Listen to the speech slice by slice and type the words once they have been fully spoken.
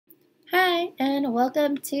Hi, and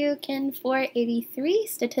welcome to Kin 483,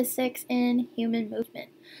 Statistics in Human Movement.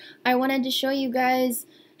 I wanted to show you guys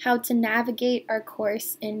how to navigate our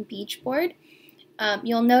course in BeachBoard.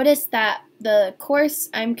 You'll notice that the course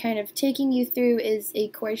I'm kind of taking you through is a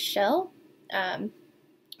course shell,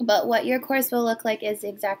 but what your course will look like is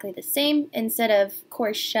exactly the same. Instead of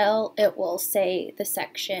course shell, it will say the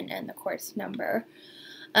section and the course number.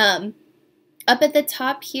 Up at the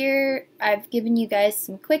top here, I've given you guys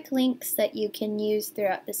some quick links that you can use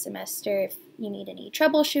throughout the semester if you need any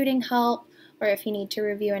troubleshooting help or if you need to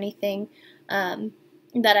review anything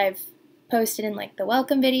that I've posted in like the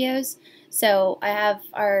welcome videos. So I have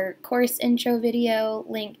our course intro video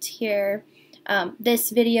linked here.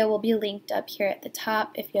 This video will be linked up here at the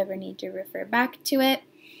top if you ever need to refer back to it.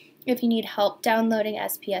 If you need help downloading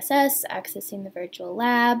SPSS, accessing the virtual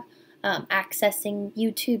lab, accessing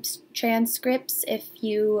YouTube's transcripts if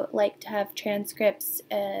you like to have transcripts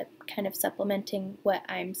kind of supplementing what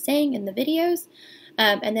I'm saying in the videos.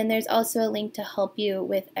 And then there's also a link to help you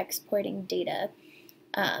with exporting data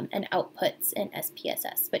and outputs in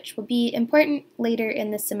SPSS, which will be important later in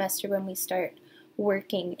the semester when we start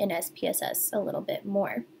working in SPSS a little bit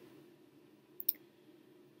more.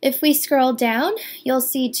 If we scroll down, you'll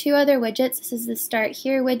see two other widgets. This is the Start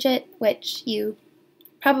Here widget, which you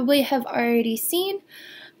probably have already seen.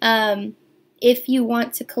 If you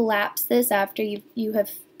want to collapse this after you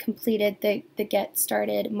have completed the Get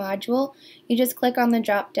Started module, you just click on the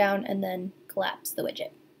drop down and then collapse the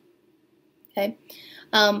widget. Okay.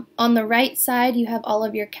 On the right side, you have all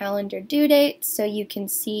of your calendar due dates, so you can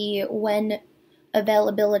see when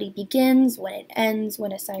availability begins, when it ends,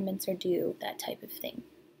 when assignments are due, that type of thing.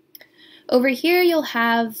 Over here, you'll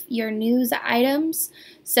have your news items.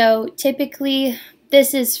 So typically,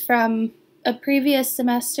 this is from a previous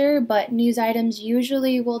semester, but news items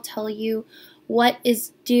usually will tell you what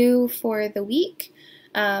is due for the week.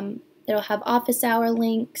 It'll have office hour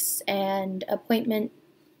links and appointment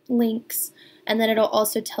links, and then it'll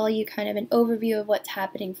also tell you kind of an overview of what's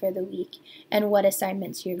happening for the week and what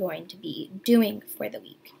assignments you're going to be doing for the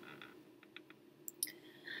week.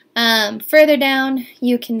 Further down,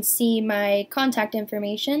 you can see my contact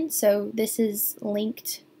information. So this is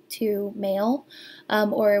linked to Mail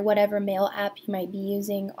or whatever mail app you might be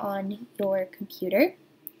using on your computer.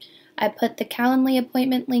 I put the Calendly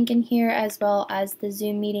appointment link in here as well as the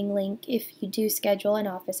Zoom meeting link if you do schedule an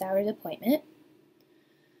office hours appointment.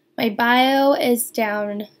 My bio is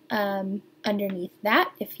down underneath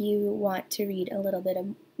that if you want to read a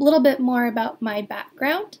little bit more about my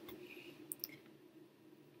background.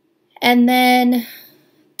 And then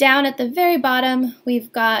down at the very bottom,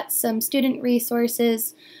 we've got some student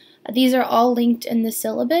resources. These are all linked in the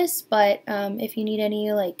syllabus, but if you need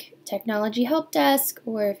any like technology help desk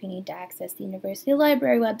or if you need to access the university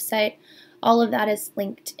library website, all of that is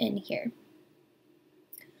linked in here.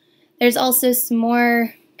 There's also some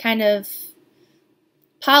more kind of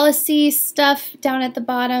policy stuff down at the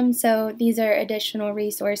bottom, so these are additional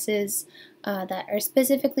resources that are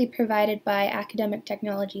specifically provided by Academic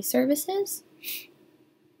Technology Services.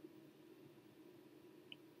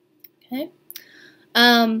 Okay.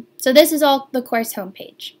 So this is all the course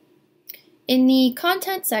homepage. In the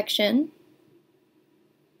content section,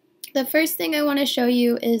 the first thing I want to show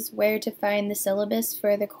you is where to find the syllabus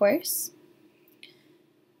for the course.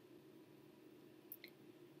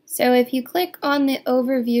 So if you click on the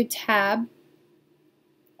Overview tab,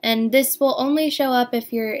 and this will only show up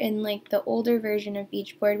if you're in like the older version of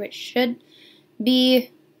BeachBoard, which should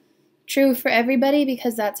be true for everybody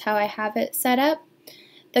because that's how I have it set up.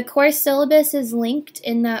 The course syllabus is linked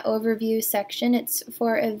in that overview section. It's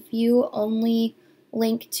for a view-only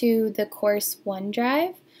link to the course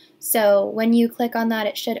OneDrive. So when you click on that,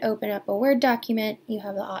 it should open up a Word document. You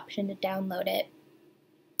have the option to download it.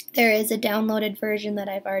 There is a downloaded version that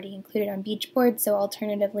I've already included on BeachBoard, so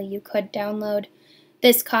alternatively you could download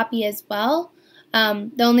this copy as well.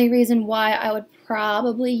 The only reason why I would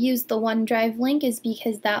probably use the OneDrive link is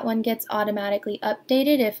because that one gets automatically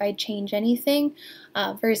updated if I change anything,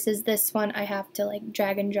 versus this one I have to like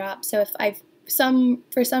drag and drop. So if I've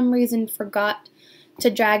for some reason forgot to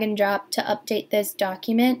drag and drop to update this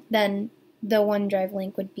document, then the OneDrive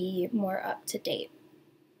link would be more up to date.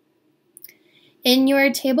 In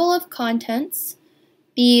your table of contents,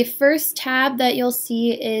 the first tab that you'll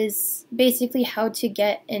see is basically how to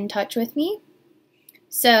get in touch with me.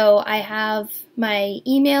 So I have my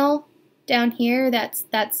email down here.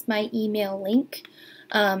 That's my email link,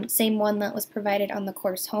 same one that was provided on the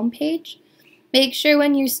course homepage. Make sure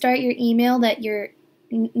when you start your email that you're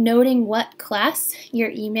noting what class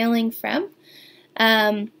you're emailing from.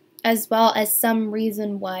 as well as some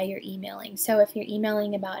reason why you're emailing. So if you're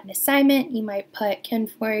emailing about an assignment, you might put Kin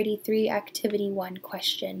 483 Activity 1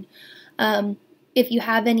 question. If you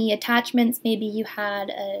have any attachments, maybe you had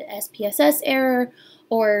a SPSS error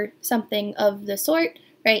or something of the sort,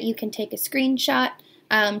 right? You can take a screenshot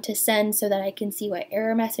to send so that I can see what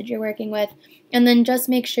error message you're working with. And then just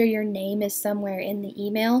make sure your name is somewhere in the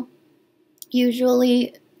email.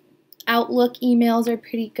 Usually Outlook emails are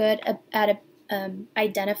pretty good at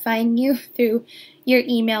identifying you through your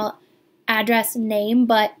email address name,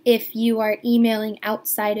 but if you are emailing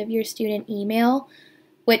outside of your student email,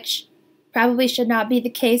 which probably should not be the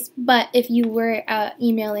case, but if you were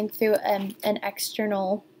emailing through an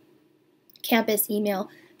external campus email,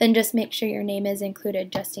 then just make sure your name is included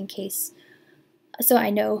just in case, so I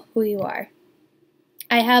know who you are.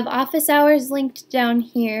 I have office hours linked down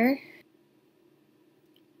here.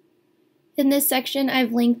 In this section,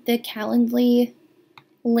 I've linked the Calendly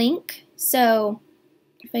link. So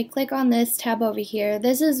if I click on this tab over here,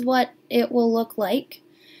 this is what it will look like.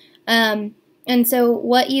 And so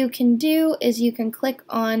what you can do is you can click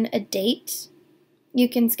on a date. You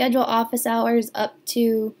can schedule office hours up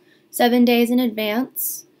to 7 days in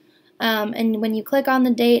advance. And when you click on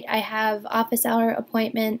the date, I have office hour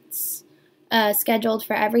appointments scheduled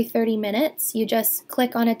for every 30 minutes. You just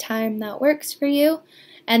click on a time that works for you,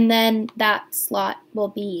 and then that slot will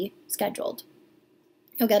be scheduled.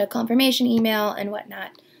 You'll get a confirmation email and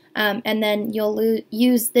whatnot. And then you'll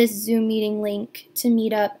use this Zoom meeting link to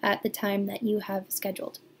meet up at the time that you have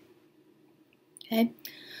scheduled. Okay.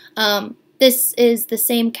 This is the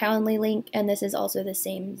same Calendly link, and this is also the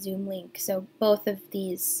same Zoom link. So both of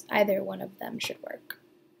these, either one of them should work.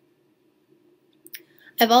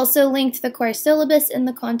 I've also linked the course syllabus in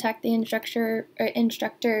the Contact the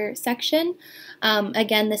Instructor section.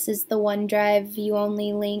 Again, this is the OneDrive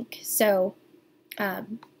view-only link, so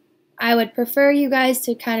I would prefer you guys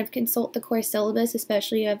to kind of consult the course syllabus,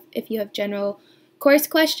 especially if you have general course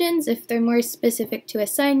questions. If they're more specific to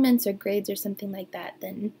assignments or grades or something like that,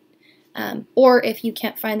 then, or if you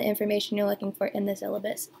can't find the information you're looking for in the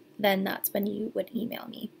syllabus, then that's when you would email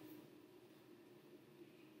me.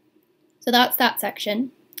 So that's that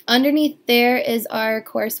section. Underneath there is our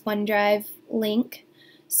course OneDrive link.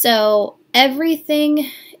 So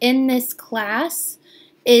everything in this class,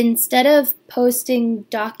 instead of posting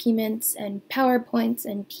documents and PowerPoints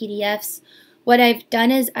and PDFs, what I've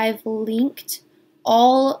done is I've linked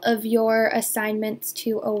all of your assignments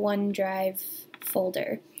to a OneDrive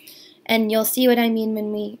folder. And you'll see what I mean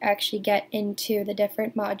when we actually get into the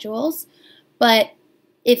different modules. But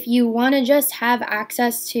if you want to just have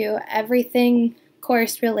access to everything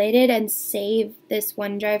course related and save this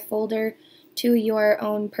OneDrive folder to your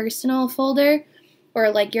own personal folder,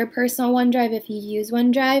 or like your personal OneDrive if you use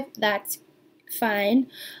OneDrive, that's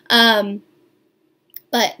fine. But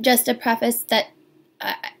just a preface that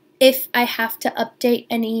if I have to update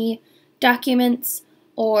any documents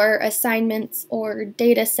or assignments or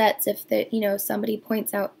data sets, if somebody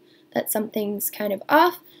points out that something's kind of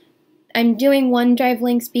off, I'm doing OneDrive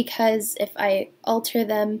links because if I alter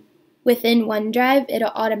them within OneDrive, it'll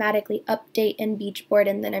automatically update in BeachBoard,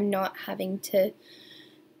 and then I'm not having to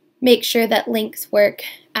make sure that links work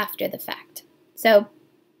after the fact. So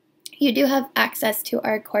you do have access to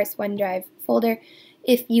our course OneDrive folder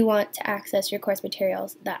if you want to access your course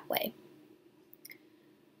materials that way.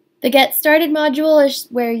 The Get Started module is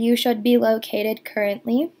where you should be located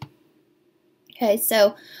currently. Okay,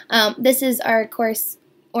 so this is our course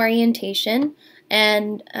orientation,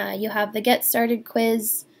 and you have the Get Started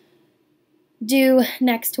quiz due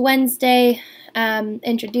next Wednesday.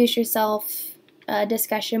 Introduce yourself,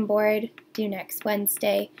 discussion board due next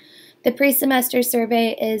Wednesday. The pre-semester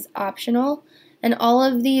survey is optional, and all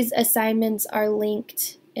of these assignments are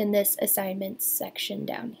linked in this assignments section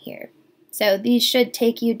down here. So these should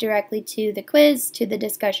take you directly to the quiz, to the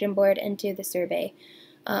discussion board, and to the survey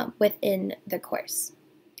within the course.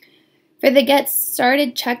 For the Get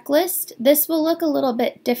Started checklist, this will look a little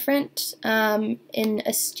bit different in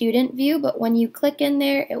a student view, but when you click in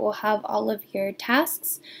there, it will have all of your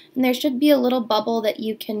tasks, and there should be a little bubble that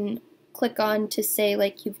you can click on to say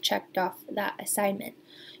like you've checked off that assignment.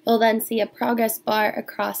 You'll then see a progress bar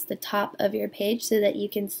across the top of your page so that you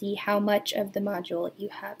can see how much of the module you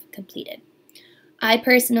have completed. I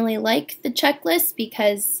personally like the checklist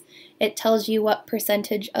because it tells you what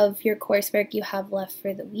percentage of your coursework you have left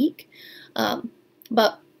for the week.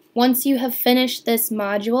 But once you have finished this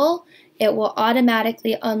module, it will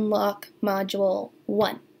automatically unlock Module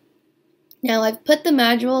 1. Now I've put the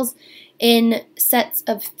modules in sets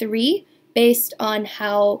of 3 based on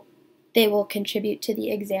how they will contribute to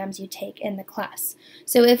the exams you take in the class.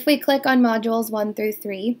 So if we click on modules 1 through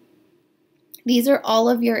 3, these are all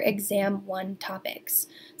of your exam 1 topics.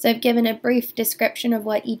 So I've given a brief description of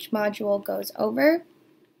what each module goes over.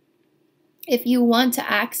 If you want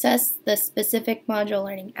to access the specific module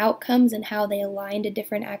learning outcomes and how they align to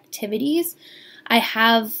different activities, I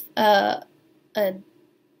have a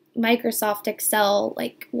Microsoft Excel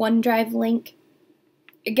like OneDrive link.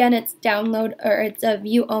 Again, it's download, or it's a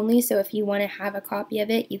view only, so if you want to have a copy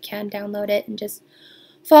of it, you can download it and just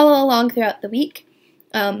follow along throughout the week.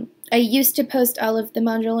 I used to post all of the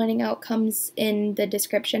module learning outcomes in the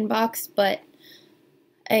description box, but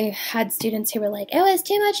I had students who were like, it was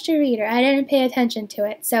too much to read, or I didn't pay attention to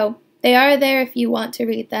it. So they are there if you want to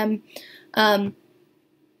read them.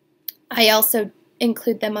 I also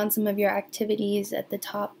include them on some of your activities at the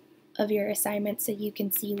top of your assignment so you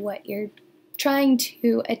can see what you're trying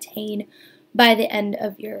to attain by the end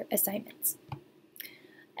of your assignments.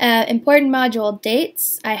 Important module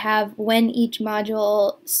dates. I have when each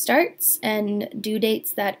module starts and due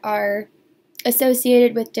dates that are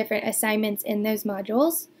associated with different assignments in those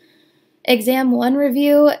modules. Exam 1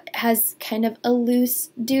 review has kind of a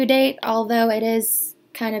loose due date, although it is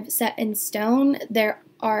kind of set in stone. There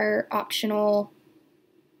are optional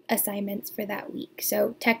assignments for that week,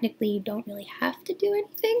 so technically you don't really have to do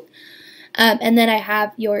anything. And then I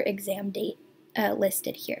have your exam date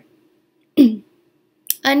listed here.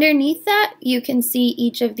 Underneath that, you can see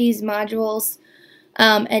each of these modules,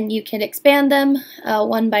 and you can expand them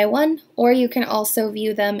one by one, or you can also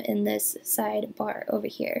view them in this sidebar over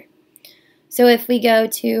here. So if we go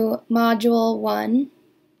to Module 1,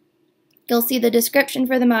 you'll see the description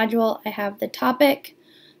for the module. I have the topic,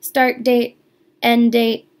 start date, end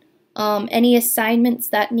date, any assignments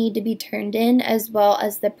that need to be turned in, as well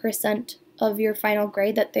as the % of your final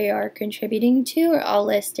grade that they are contributing to are all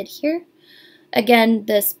listed here. Again,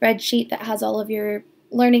 the spreadsheet that has all of your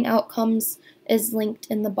learning outcomes is linked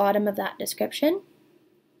in the bottom of that description.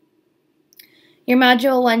 Your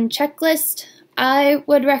Module 1 checklist, I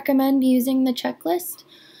would recommend using the checklist.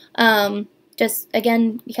 Just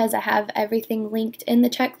again, because I have everything linked in the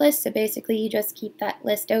checklist, so basically you just keep that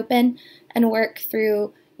list open and work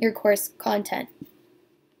through your course content.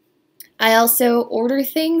 I also order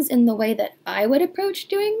things in the way that I would approach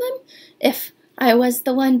doing them if I was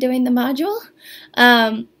the one doing the module.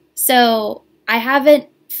 So I haven't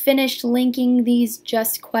finished linking these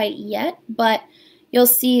just quite yet, but you'll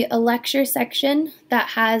see a lecture section that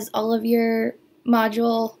has all of your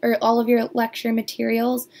module or all of your lecture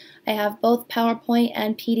materials. I have both PowerPoint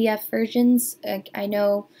and PDF versions. I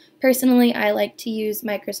know personally I like to use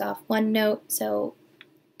Microsoft OneNote, so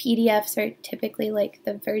PDFs are typically like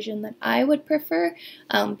the version that I would prefer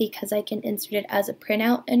because I can insert it as a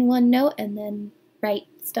printout in OneNote and then write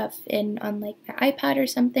stuff in on like my iPad or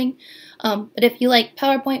something. But if you like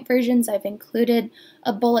PowerPoint versions, I've included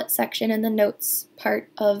a bullet section in the notes part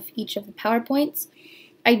of each of the PowerPoints.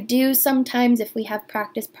 I do sometimes, if we have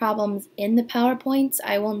practice problems in the PowerPoints,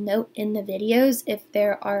 I will note in the videos if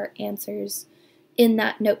there are answers in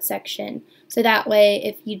that note section. So that way,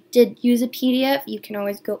 if you did use a PDF, you can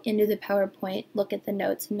always go into the PowerPoint, look at the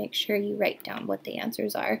notes, and make sure you write down what the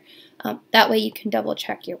answers are. That way you can double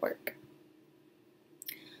check your work.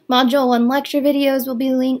 Module 1 lecture videos will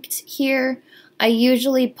be linked here. I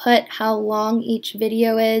usually put how long each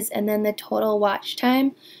video is and then the total watch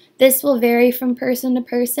time. This will vary from person to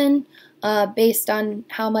person based on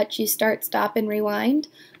how much you start, stop, and rewind.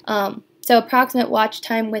 So approximate watch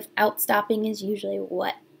time without stopping is usually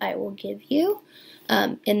what I will give you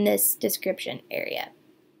in this description area.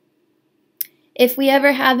 If we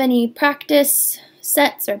ever have any practice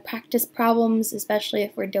sets or practice problems, especially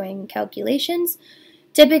if we're doing calculations,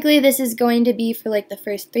 typically this is going to be for like the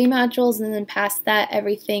first 3 modules, and then past that,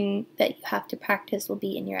 everything that you have to practice will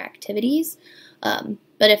be in your activities.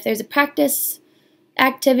 But if there's a practice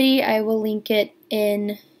activity, I will link it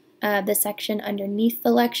in the section underneath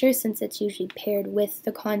the lecture, since it's usually paired with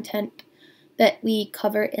the content that we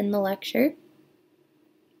cover in the lecture.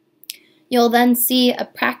 You'll then see a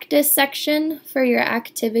practice section for your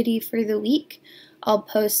activity for the week. I'll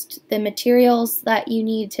post the materials that you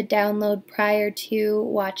need to download prior to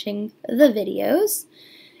watching the videos.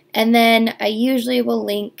 And then I usually will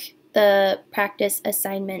link the practice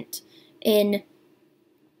assignment in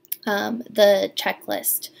the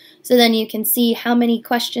checklist. So then you can see how many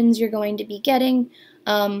questions you're going to be getting.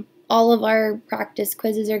 All of our practice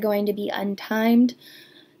quizzes are going to be untimed.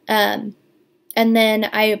 And then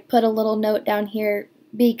I put a little note down here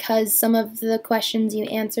because some of the questions you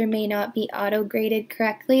answer may not be auto-graded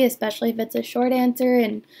correctly, especially if it's a short answer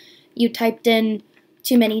and you typed in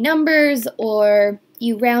too many numbers, or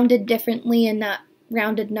you rounded differently and that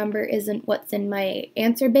rounded number isn't what's in my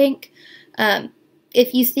answer bank.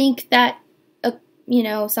 If you think that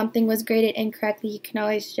something was graded incorrectly, you can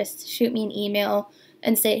always just shoot me an email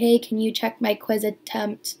and say, hey, can you check my quiz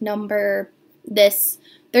attempt number this?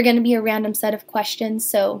 They're going to be a random set of questions,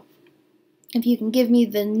 so if you can give me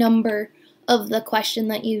the number of the question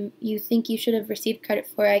that you think you should have received credit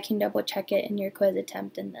for, I can double check it in your quiz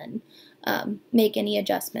attempt and then make any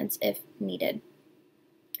adjustments if needed.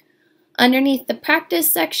 Underneath the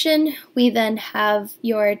practice section, we then have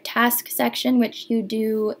your task section, which you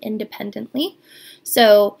do independently.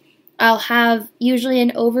 So I'll have usually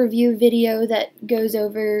an overview video that goes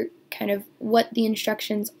over kind of what the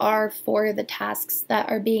instructions are for the tasks that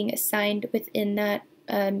are being assigned within that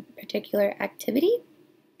particular activity.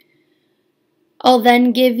 I'll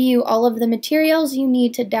then give you all of the materials you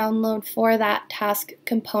need to download for that task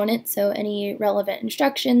component, so any relevant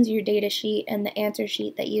instructions, your data sheet, and the answer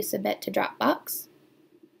sheet that you submit to Dropbox.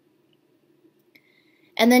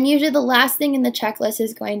 And then usually the last thing in the checklist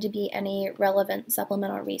is going to be any relevant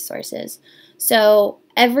supplemental resources. So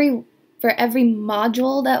for every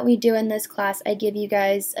module that we do in this class, I give you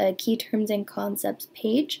guys a key terms and concepts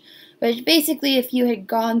page, which basically if you had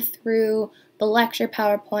gone through the lecture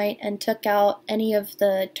PowerPoint and took out any of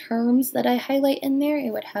the terms that I highlight in there,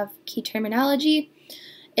 it would have key terminology.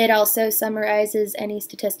 It also summarizes any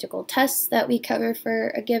statistical tests that we cover for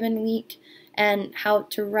a given week and how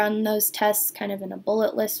to run those tests kind of in a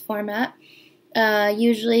bullet list format.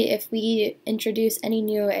 Usually if we introduce any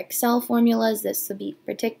new Excel formulas, this will be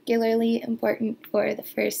particularly important for the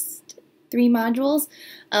first 3 modules.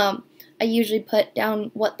 I usually put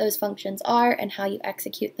down what those functions are and how you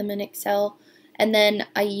execute them in Excel. And then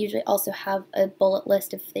I usually also have a bullet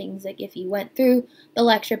list of things, like if you went through the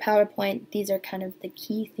lecture PowerPoint, these are kind of the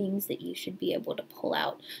key things that you should be able to pull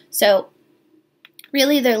out. So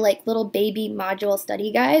really they're like little baby module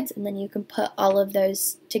study guides, and then you can put all of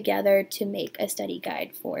those together to make a study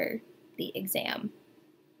guide for the exam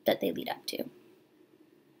that they lead up to.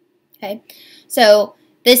 Okay, so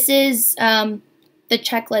this is the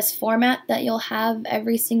checklist format that you'll have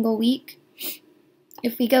every single week.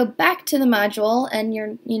 If we go back to the module and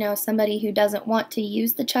you're somebody who doesn't want to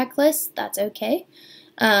use the checklist, that's okay.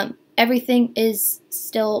 Everything is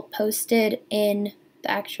still posted in the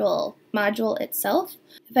actual module itself.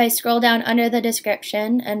 If I scroll down under the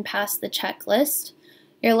description and past the checklist,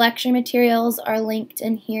 your lecture materials are linked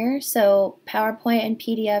in here, so PowerPoint and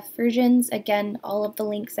PDF versions, again, all of the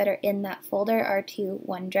links that are in that folder are to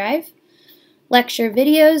OneDrive. Lecture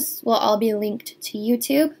videos will all be linked to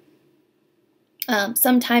YouTube.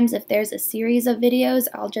 Sometimes if there's a series of videos,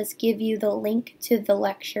 I'll just give you the link to the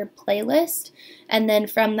lecture playlist, and then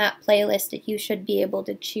from that playlist you should be able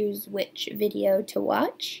to choose which video to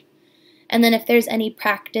watch. And then if there's any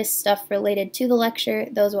practice stuff related to the lecture,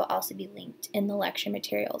 those will also be linked in the lecture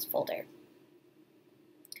materials folder.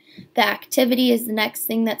 The activity is the next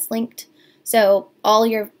thing that's linked. So all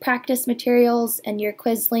your practice materials and your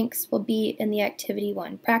quiz links will be in the Activity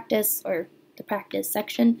 1 practice, or the practice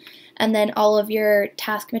section, and then all of your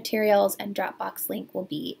task materials and Dropbox link will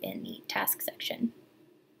be in the task section.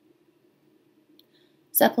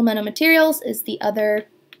 Supplemental materials is the other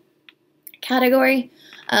category,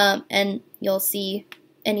 and you'll see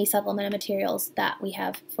any supplemental materials that we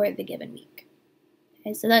have for the given week.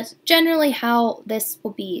 Okay, so that's generally how this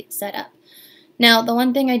will be set up. Now, the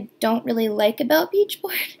one thing I don't really like about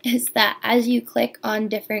BeachBoard is that as you click on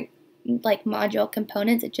different module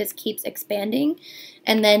components, it just keeps expanding,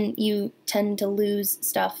 and then you tend to lose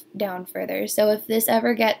stuff down further. So if this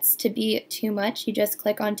ever gets to be too much, you just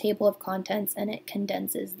click on table of contents and it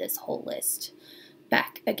condenses this whole list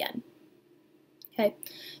back again. Okay,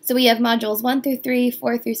 so we have modules 1 through 3,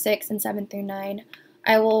 4 through 6, and 7 through 9.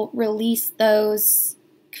 I will release those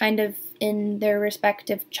kind of in their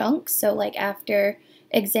respective chunks. So like after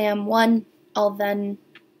exam 1, I'll then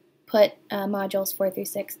put modules 4 through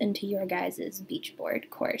 6 into your guys' BeachBoard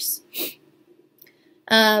course.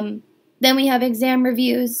 Then we have exam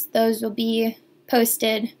reviews. Those will be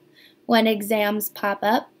posted when exams pop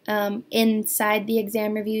up. Inside the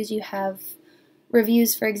exam reviews, you have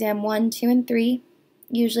reviews for exam 1, 2, and 3.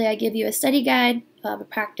 Usually I give you a study guide, you'll have a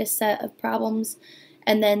practice set of problems,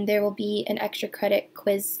 and then there will be an extra credit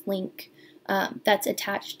quiz link that's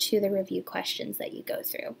attached to the review questions that you go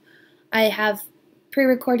through. I have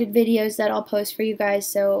pre-recorded videos that I'll post for you guys,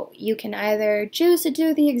 so you can either choose to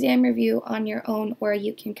do the exam review on your own, or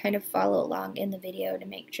you can kind of follow along in the video to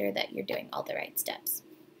make sure that you're doing all the right steps.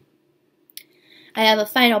 I have a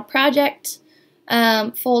final project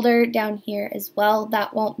folder down here as well.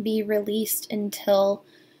 That won't be released until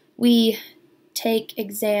we take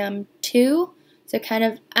exam 2. So kind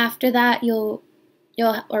of after that,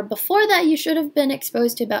 or before that, you should have been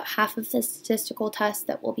exposed to about half of the statistical tests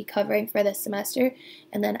that we'll be covering for this semester.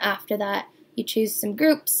 And then after that, you choose some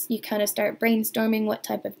groups. You kind of start brainstorming what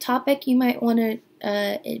type of topic you might want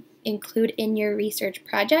to include in your research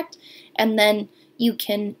project. And then you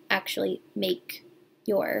can actually make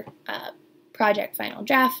your project final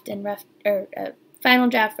draft and final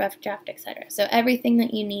draft, rough draft, etc. So everything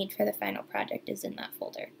that you need for the final project is in that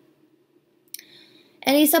folder.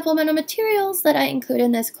 Any supplemental materials that I include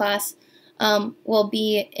in this class will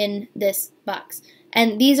be in this box.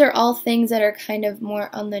 And these are all things that are kind of more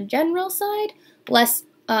on the general side, less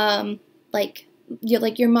like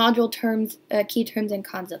your module terms, key terms and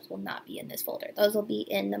concepts will not be in this folder. Those will be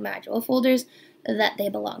in the module folders that they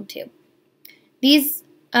belong to. These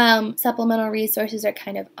supplemental resources are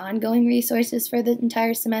kind of ongoing resources for the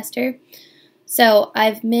entire semester. So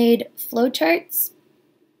I've made flowcharts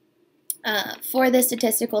for the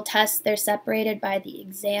statistical tests. They're separated by the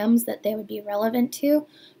exams that they would be relevant to.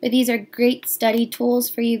 But these are great study tools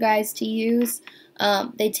for you guys to use.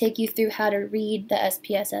 They take you through how to read the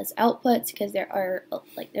SPSS outputs because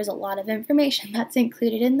there's a lot of information that's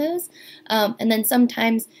included in those. And then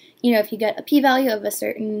sometimes, if you get a p-value of a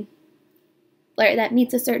certain, that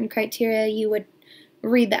meets a certain criteria, you would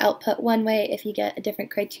read the output one way. If you get a different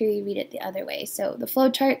criteria, you read it the other way. So the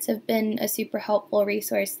flowcharts have been a super helpful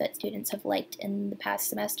resource that students have liked in the past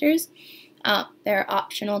semesters. They're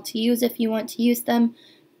optional to use if you want to use them.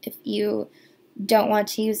 If you don't want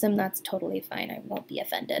to use them, that's totally fine. I won't be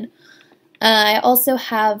offended. I also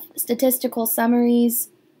have statistical summaries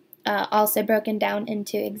also broken down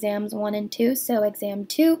into exams 1 and 2. So exam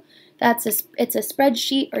 2, it's a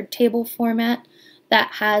spreadsheet or table format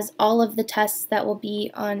that has all of the tests that will be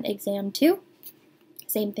on exam 2.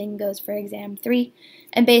 Same thing goes for exam 3.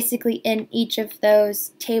 And basically in each of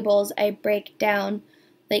those tables, I break down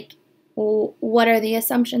what are the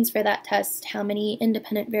assumptions for that test, how many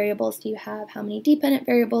independent variables do you have, how many dependent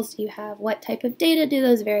variables do you have, what type of data do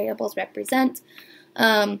those variables represent,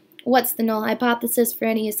 what's the null hypothesis for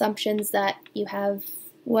any assumptions that you have,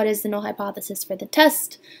 what is the null hypothesis for the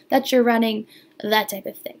test that you're running, that type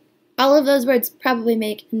of thing. All of those words probably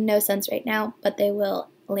make no sense right now, but they will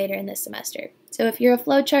later in this semester. So if you're a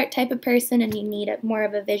flowchart type of person and you need more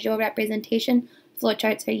of a visual representation,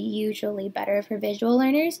 flowcharts are usually better for visual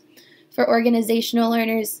learners. For organizational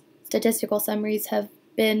learners, statistical summaries have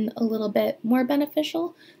been a little bit more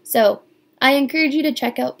beneficial. So I encourage you to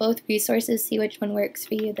check out both resources, see which one works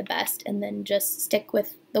for you the best, and then just stick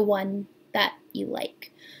with the one that you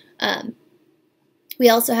like. We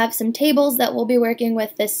also have some tables that we'll be working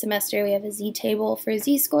with this semester. We have a Z table for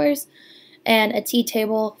Z scores and a T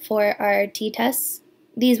table for our T tests.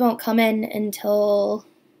 These won't come in until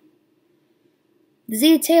the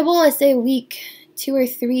Z table, I say week 2 or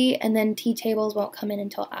 3, and then T tables won't come in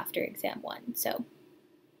until after exam 1. So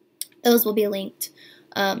those will be linked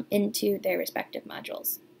into their respective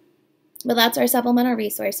modules. But that's our supplemental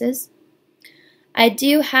resources. I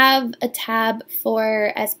do have a tab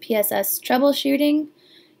for SPSS Troubleshooting.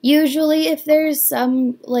 Usually if there's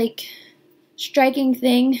some striking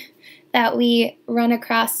thing that we run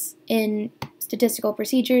across in statistical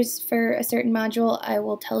procedures for a certain module, I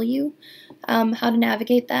will tell you how to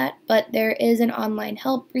navigate that. But there is an online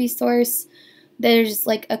help resource. There's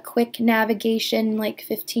a quick navigation,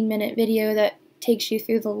 15-minute video that takes you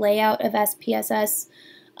through the layout of SPSS.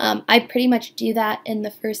 I pretty much do that in the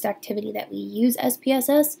first activity that we use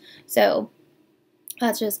SPSS, so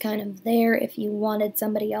that's just kind of there if you wanted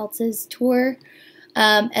somebody else's tour.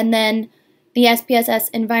 And then the SPSS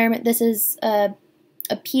environment, this is a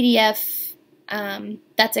PDF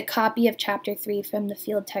that's a copy of Chapter 3 from the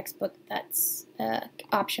field textbook that's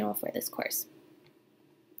optional for this course.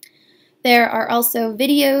 There are also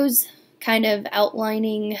videos kind of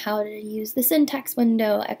outlining how to use the syntax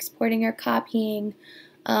window, exporting or copying,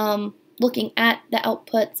 looking at the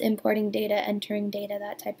outputs, importing data, entering data,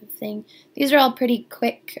 that type of thing. These are all pretty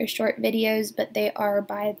quick or short videos, but they are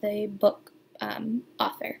by the book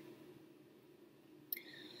author.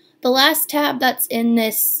 The last tab that's in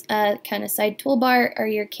this kind of side toolbar are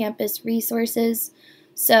your campus resources.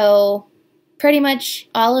 So pretty much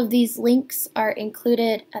all of these links are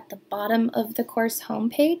included at the bottom of the course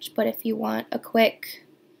homepage, but if you want a quick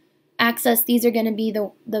access, these are going to be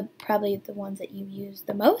probably the ones that you use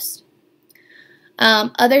the most.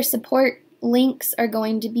 Other support links are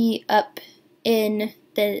going to be up in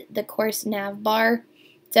the course nav bar,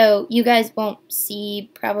 so you guys won't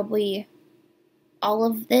see probably all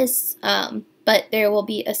of this, but there will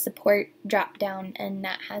be a support drop down, and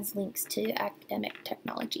that has links to academic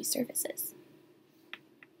technology services.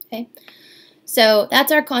 Okay, so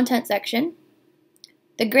that's our content section.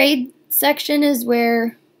 The grade section is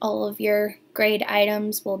where all of your grade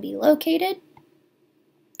items will be located.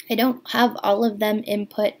 I don't have all of them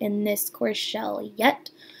input in this course shell yet,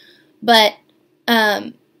 but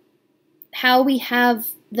how we have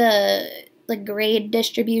the grade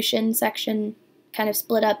distribution section kind of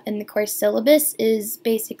split up in the course syllabus is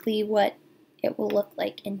basically what it will look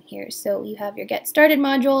like in here. So you have your Get Started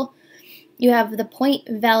module, you have the point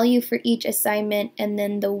value for each assignment, and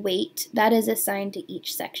then the weight that is assigned to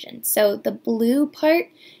each section. So the blue part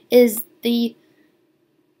is the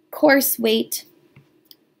course weight.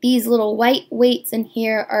 These little white weights in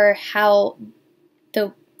here are how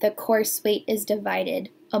the course weight is divided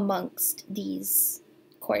amongst these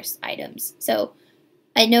course items. So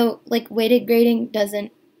I know weighted grading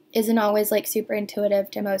isn't always super intuitive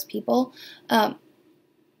to most people,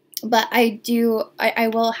 but I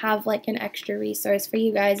will have an extra resource for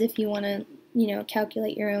you guys if you want to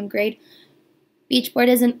calculate your own grade. BeachBoard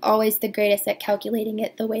isn't always the greatest at calculating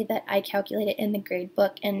it the way that I calculate it in the grade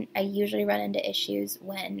book, and I usually run into issues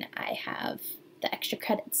when I have the extra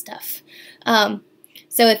credit stuff.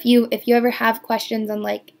 So if you ever have questions on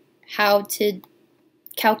how to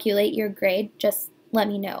calculate your grade, just let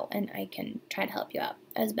me know and I can try to help you out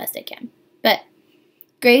as best I can. But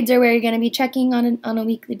grades are where you're going to be checking on a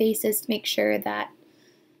weekly basis to make sure that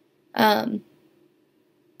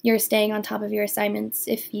you're staying on top of your assignments.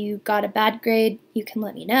 If you got a bad grade, you can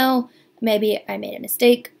let me know. Maybe I made a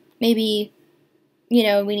mistake. Maybe,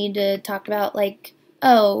 we need to talk about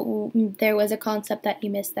oh, there was a concept that you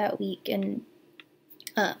missed that week, and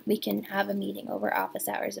we can have a meeting over office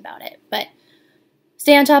hours about it. But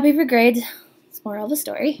stay on top of your grades. It's moral of the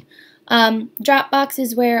story. Dropbox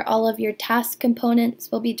is where all of your task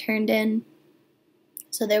components will be turned in.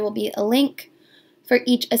 So there will be a link for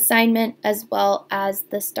each assignment as well as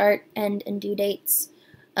the start, end, and due dates.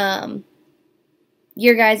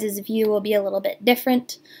 Your guys' view will be a little bit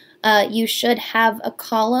different. You should have a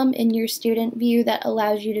column in your student view that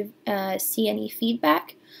allows you to see any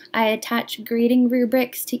feedback. I attach grading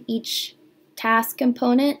rubrics to each task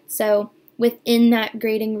component, so within that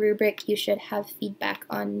grading rubric you should have feedback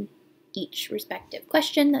on each respective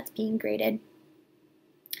question that's being graded.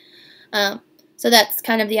 So that's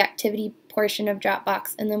kind of the activity portion of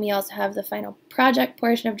Dropbox, and then we also have the final project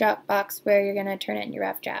portion of Dropbox where you're going to turn in your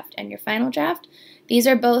rough draft and your final draft. These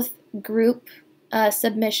are both group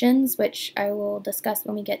submissions, which I will discuss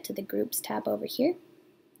when we get to the groups tab over here.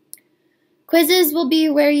 Quizzes will be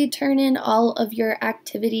where you turn in all of your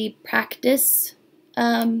activity practice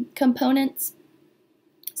components.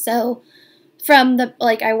 So from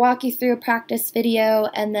I walk you through a practice video,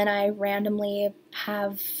 and then I randomly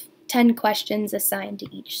have 10 questions assigned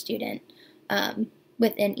to each student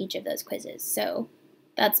within each of those quizzes. So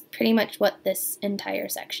that's pretty much what this entire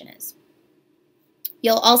section is.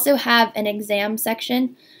 You'll also have an exam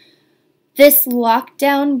section. This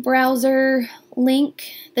lockdown browser link,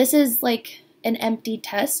 this is an empty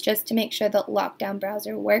test just to make sure that lockdown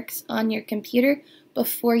browser works on your computer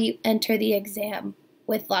before you enter the exam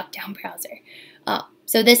with lockdown browser.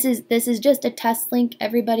 So this is just a test link.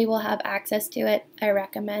 Everybody will have access to it. I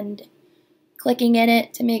recommend clicking in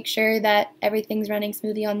it to make sure that everything's running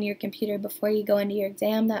smoothly on your computer before you go into your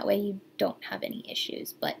exam. That way you don't have any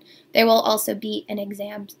issues. But there will also be an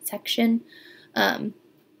exam section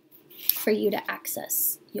for you to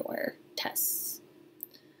access your tests.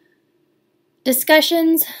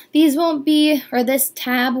 Discussions, these won't be, or this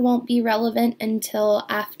tab won't be relevant until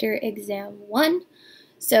after exam 1.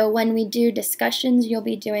 So when we do discussions, you'll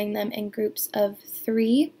be doing them in groups of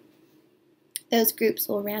 3. Those groups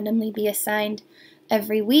will randomly be assigned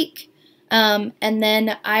every week. And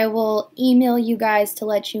then I will email you guys to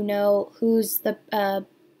let you know who's the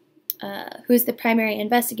primary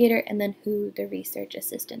investigator and then who the research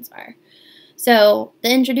assistants are. So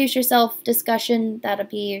the Introduce Yourself discussion, that'll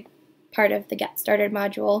be part of the Get Started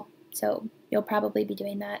module. So you'll probably be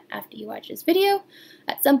doing that after you watch this video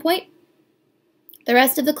at some point. The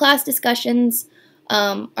rest of the class discussions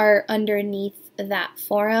are underneath that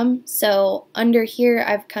forum. So under here,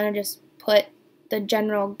 I've kind of just put the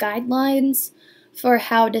general guidelines for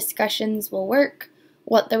how discussions will work,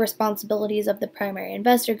 what the responsibilities of the primary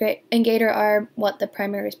investigator are, what the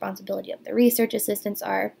primary responsibility of the research assistants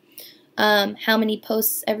are, how many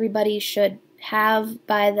posts everybody should have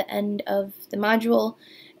by the end of the module,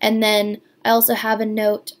 and then I also have a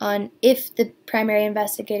note on if the primary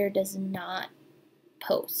investigator does not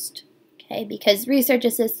post, okay, because research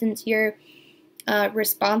assistants, your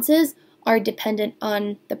responses are dependent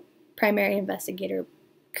on the primary investigator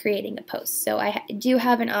creating a post. So I do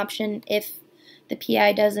have an option if the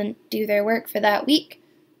PI doesn't do their work for that week,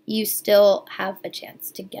 you still have a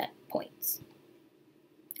chance to get points.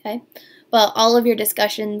 Okay, well, all of your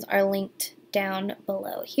discussions are linked down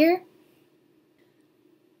below here.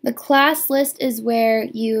 The class list is where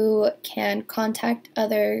you can contact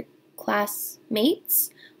other classmates.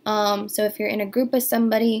 So if you're in a group with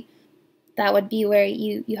somebody, that would be where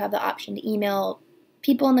you have the option to email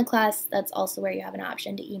people in the class. That's also where you have an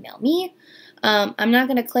option to email me. I'm not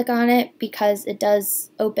going to click on it because it does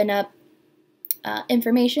open up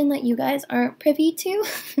information that you guys aren't privy to,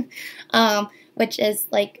 which is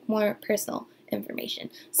like more personal information.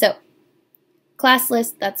 So class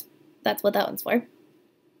list, that's what that one's for.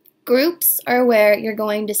 Groups are where you're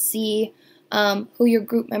going to see who your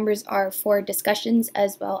group members are for discussions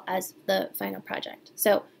as well as the final project.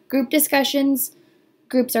 So group discussions,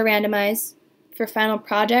 groups are randomized. For final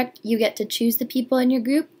project, you get to choose the people in your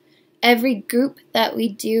group. Every group that we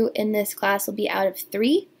do in this class will be out of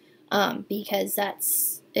 3 because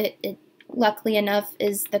that's it. Luckily enough,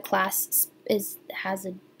 is the class has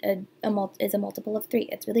a multiple of 3.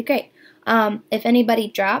 It's really great. If anybody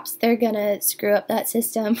drops, they're gonna screw up that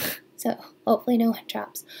system. So hopefully no one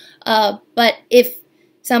drops. But if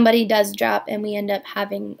somebody does drop and we end up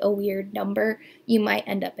having a weird number, you might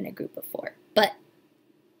end up in a group of 4. But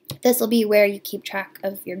this will be where you keep track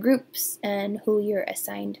of your groups and who you're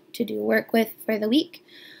assigned to do work with for the week.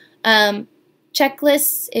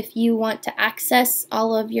 Checklists, if you want to access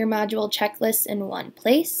all of your module checklists in one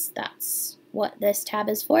place, that's what this tab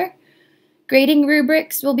is for. Grading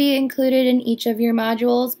rubrics will be included in each of your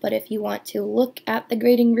modules, but if you want to look at the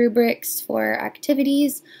grading rubrics for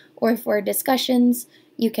activities or for discussions,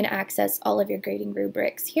 you can access all of your grading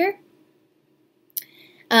rubrics here.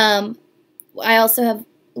 I also have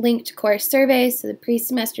linked course surveys, so the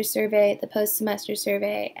pre-semester survey, the post-semester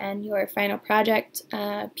survey, and your final project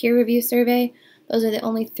peer review survey. Those are the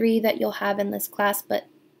only 3 that you'll have in this class, but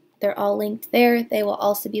they're all linked there. They will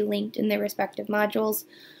also be linked in their respective modules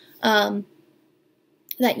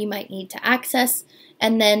that you might need to access.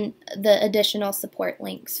 And then the additional support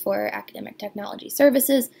links for academic technology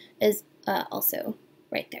services is also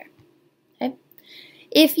right there. Okay.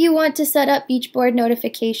 If you want to set up BeachBoard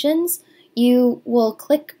notifications, you will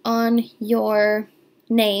click on your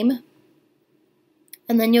name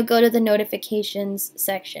and then you'll go to the notifications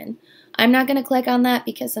section. I'm not going to click on that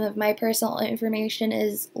because some of my personal information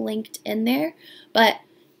is linked in there, but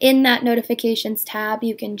in that notifications tab,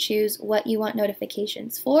 you can choose what you want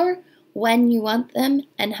notifications for, when you want them,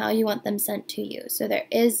 and how you want them sent to you. So there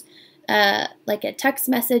is like a text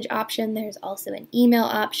message option. There's also an email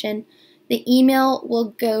option. The email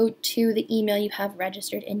will go to the email you have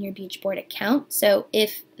registered in your BeachBoard account. So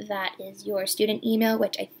if that is your student email,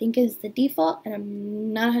 which I think is the default, and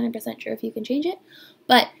I'm not 100% sure if you can change it,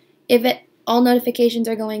 but if all notifications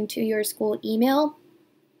are going to your school email,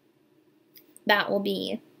 that will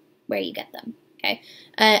be where you get them. Okay,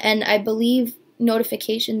 and I believe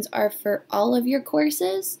notifications are for all of your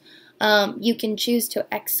courses. You can choose to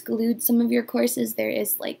exclude some of your courses. There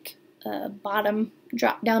is like a bottom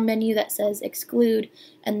drop-down menu that says exclude,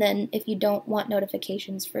 and then if you don't want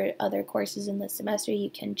notifications for other courses in the semester, you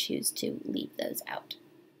can choose to leave those out.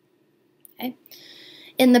 Okay.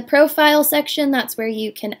 In the profile section, that's where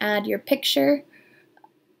you can add your picture.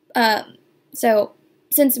 So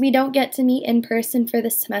since we don't get to meet in person for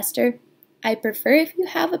this semester, I prefer if you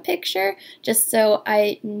have a picture, just so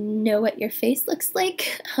I know what your face looks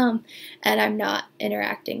like, and I'm not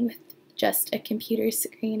interacting with just a computer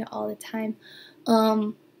screen all the time.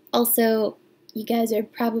 Also, you guys are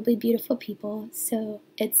probably beautiful people, so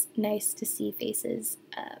it's nice to see faces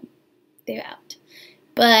throughout.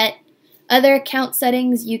 But other account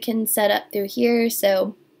settings you can set up through here,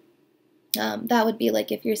 so that would be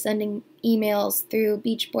like if you're sending emails through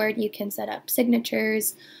BeachBoard, you can set up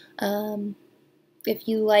signatures. If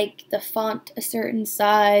you like the font a certain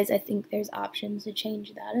size, I think there's options to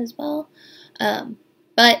change that as well.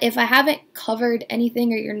 But if I haven't covered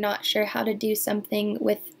anything or you're not sure how to do something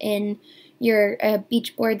within your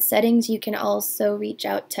BeachBoard settings, you can also reach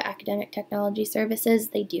out to Academic Technology Services.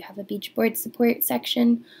 They do have a BeachBoard support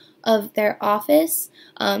section of their office,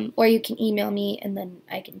 or you can email me and then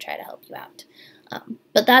I can try to help you out.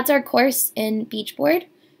 But that's our course in BeachBoard.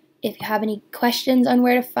 If you have any questions on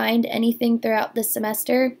where to find anything throughout the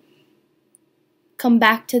semester, come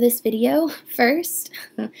back to this video first.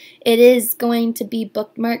 It is going to be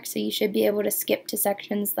bookmarked, so you should be able to skip to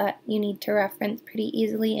sections that you need to reference pretty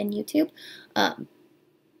easily in YouTube.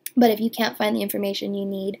 But if you can't find the information you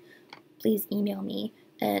need, please email me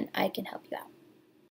and I can help you out.